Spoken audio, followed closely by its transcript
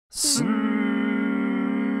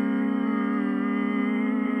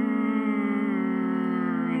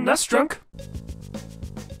SNESdrunk.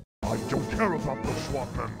 I don't care about the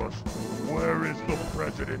SWAT members. Where is the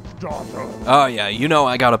president's daughter? Oh yeah, you know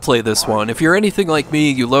I gotta play this one. If you're anything like me,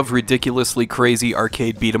 you love ridiculously crazy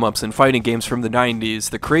arcade beat-em-ups and fighting games from the 90s.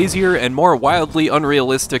 The crazier and more wildly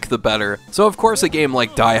unrealistic, the better. So of course a game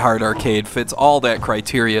like Die Hard Arcade fits all that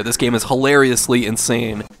criteria. This game is hilariously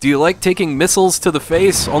insane. Do you like taking missiles to the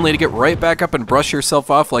face, only to get right back up and brush yourself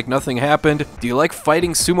off like nothing happened? Do you like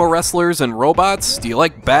fighting sumo wrestlers and robots? Do you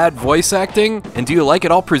like bad voice acting? And do you like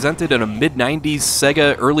it all presented in a mid-90s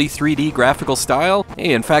Sega early 3D graphical style?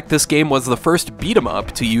 Hey, in fact, this game was the first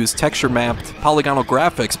beat-em-up to use texture-mapped polygonal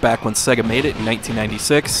graphics back when Sega made it in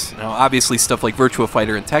 1996. Now, obviously stuff like Virtua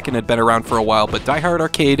Fighter and Tekken had been around for a while, but Die Hard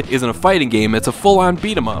Arcade isn't a fighting game, it's a full-on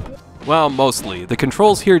beat-em-up. Well, mostly. The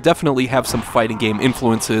controls here definitely have some fighting game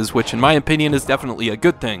influences, which in my opinion is definitely a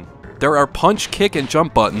good thing. There are punch, kick, and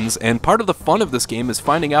jump buttons, and part of the fun of this game is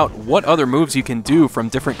finding out what other moves you can do from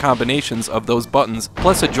different combinations of those buttons,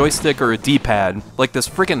 plus a joystick or a D-pad. Like this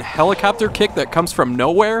freaking helicopter kick that comes from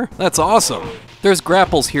nowhere? That's awesome! There's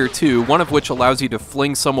grapples here too, one of which allows you to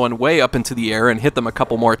fling someone way up into the air and hit them a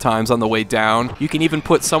couple more times on the way down. You can even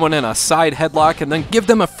put someone in a side headlock and then give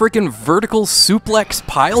them a freaking vertical suplex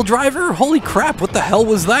pile driver? Holy crap, what the hell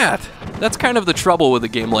was that? That's kind of the trouble with a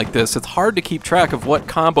game like this. It's hard to keep track of what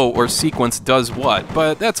combo or sequence does what,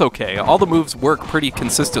 but that's okay. All the moves work pretty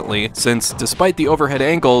consistently, since despite the overhead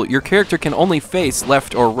angle, your character can only face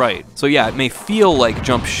left or right. So yeah, it may feel like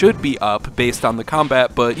jump should be up based on the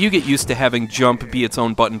combat, but you get used to having jump be its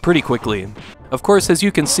own button pretty quickly. Of course, as you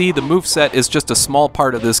can see, the moveset is just a small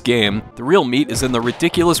part of this game. The real meat is in the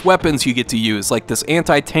ridiculous weapons you get to use, like this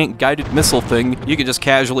anti-tank guided missile thing you can just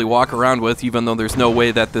casually walk around with, even though there's no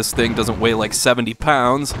way that this thing doesn't weigh like 70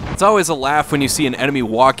 pounds. It's always a laugh when you see an enemy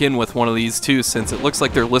walk in with one of these too, since it looks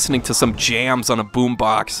like they're listening to some jams on a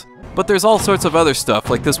boombox. But there's all sorts of other stuff,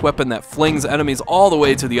 like this weapon that flings enemies all the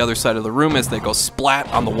way to the other side of the room as they go splat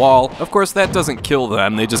on the wall. Of course, that doesn't kill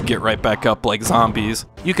them, they just get right back up like zombies.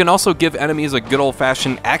 You can also give enemies a good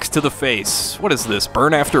old-fashioned axe to the face. What is this,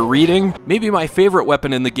 burn after reading? Maybe my favorite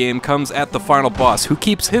weapon in the game comes at the final boss, who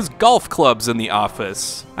keeps his golf clubs in the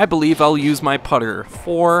office. I believe I'll use my putter.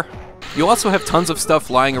 4. You also have tons of stuff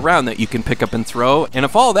lying around that you can pick up and throw, and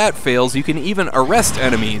if all that fails, you can even arrest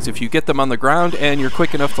enemies if you get them on the ground and you're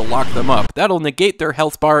quick enough to lock them up. That'll negate their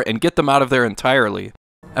health bar and get them out of there entirely.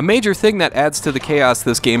 A major thing that adds to the chaos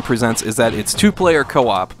this game presents is that it's 2-player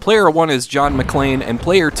co-op. Player 1 is John McClane, and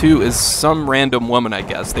player 2 is some random woman, I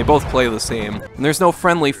guess. They both play the same. And there's no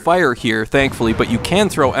friendly fire here, thankfully, but you can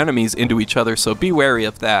throw enemies into each other, so be wary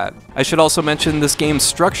of that. I should also mention this game's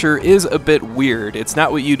structure is a bit weird. It's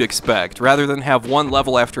not what you'd expect. Rather than have one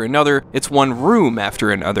level after another, it's one room after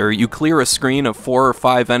another. You clear a screen of 4 or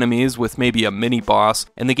 5 enemies with maybe a mini-boss,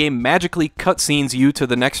 and the game magically cutscenes you to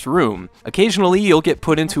the next room. Occasionally, you'll get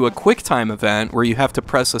put into a quick time event where you have to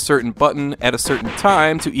press a certain button at a certain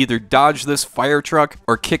time to either dodge this fire truck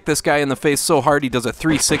or kick this guy in the face so hard he does a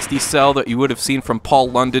 360 cell that you would have seen from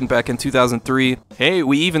Paul London back in 2003. Hey,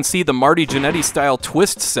 we even see the Marty Jannetty style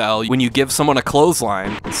twist cell when you give someone a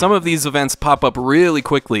clothesline. Some of these events pop up really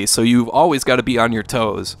quickly, so you've always got to be on your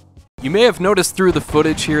toes. You may have noticed through the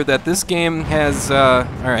footage here that this game has,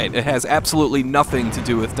 it has absolutely nothing to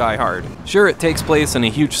do with Die Hard. Sure, it takes place in a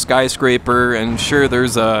huge skyscraper, and sure,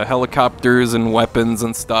 there's helicopters and weapons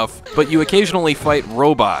and stuff, but you occasionally fight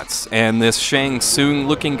robots, and this Shang Tsung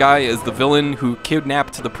looking guy is the villain who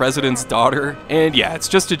kidnapped the president's daughter, and yeah, it's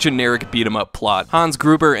just a generic beat-em-up plot. Hans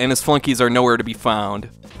Gruber and his flunkies are nowhere to be found.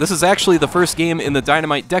 This is actually the first game in the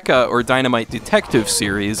Dynamite Deka or Dynamite Detective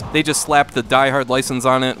series. They just slapped the Die Hard license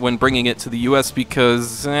on it when bringing it to the US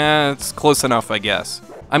because, it's close enough, I guess.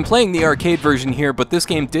 I'm playing the arcade version here, but this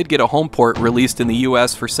game did get a home port released in the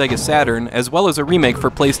US for Sega Saturn, as well as a remake for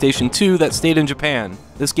PlayStation 2 that stayed in Japan.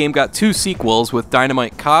 This game got 2 sequels, with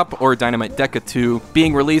Dynamite Cop, or Dynamite Deka 2,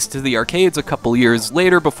 being released to the arcades a couple years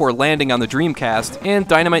later before landing on the Dreamcast, and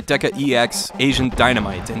Dynamite Deka EX Asian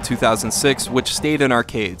Dynamite in 2006, which stayed in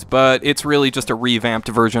arcades, but it's really just a revamped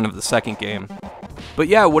version of the second game. But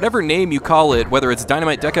yeah, whatever name you call it, whether it's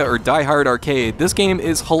Dynamite Deka or Die Hard Arcade, this game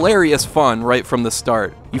is hilarious fun right from the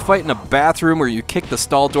start. You fight in a bathroom where you kick the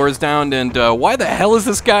stall doors down, and why the hell is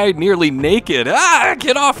this guy nearly naked? Ah,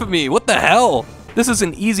 get off of me, what the hell? This is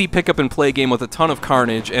an easy pick-up and play game with a ton of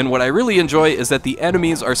carnage, and what I really enjoy is that the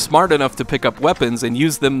enemies are smart enough to pick up weapons and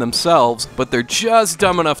use them themselves, but they're just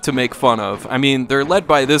dumb enough to make fun of. I mean, they're led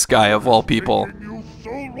by this guy of all people. It's taken you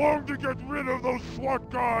so long to get rid of those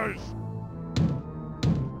SWAT guys!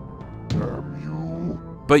 Damn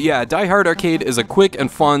you. But yeah, Die Hard Arcade is a quick and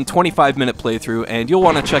fun 25-minute playthrough, and you'll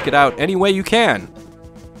want to check it out any way you can.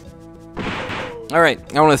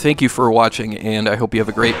 Alright, I want to thank you for watching, and I hope you have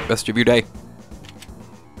a great rest of your day.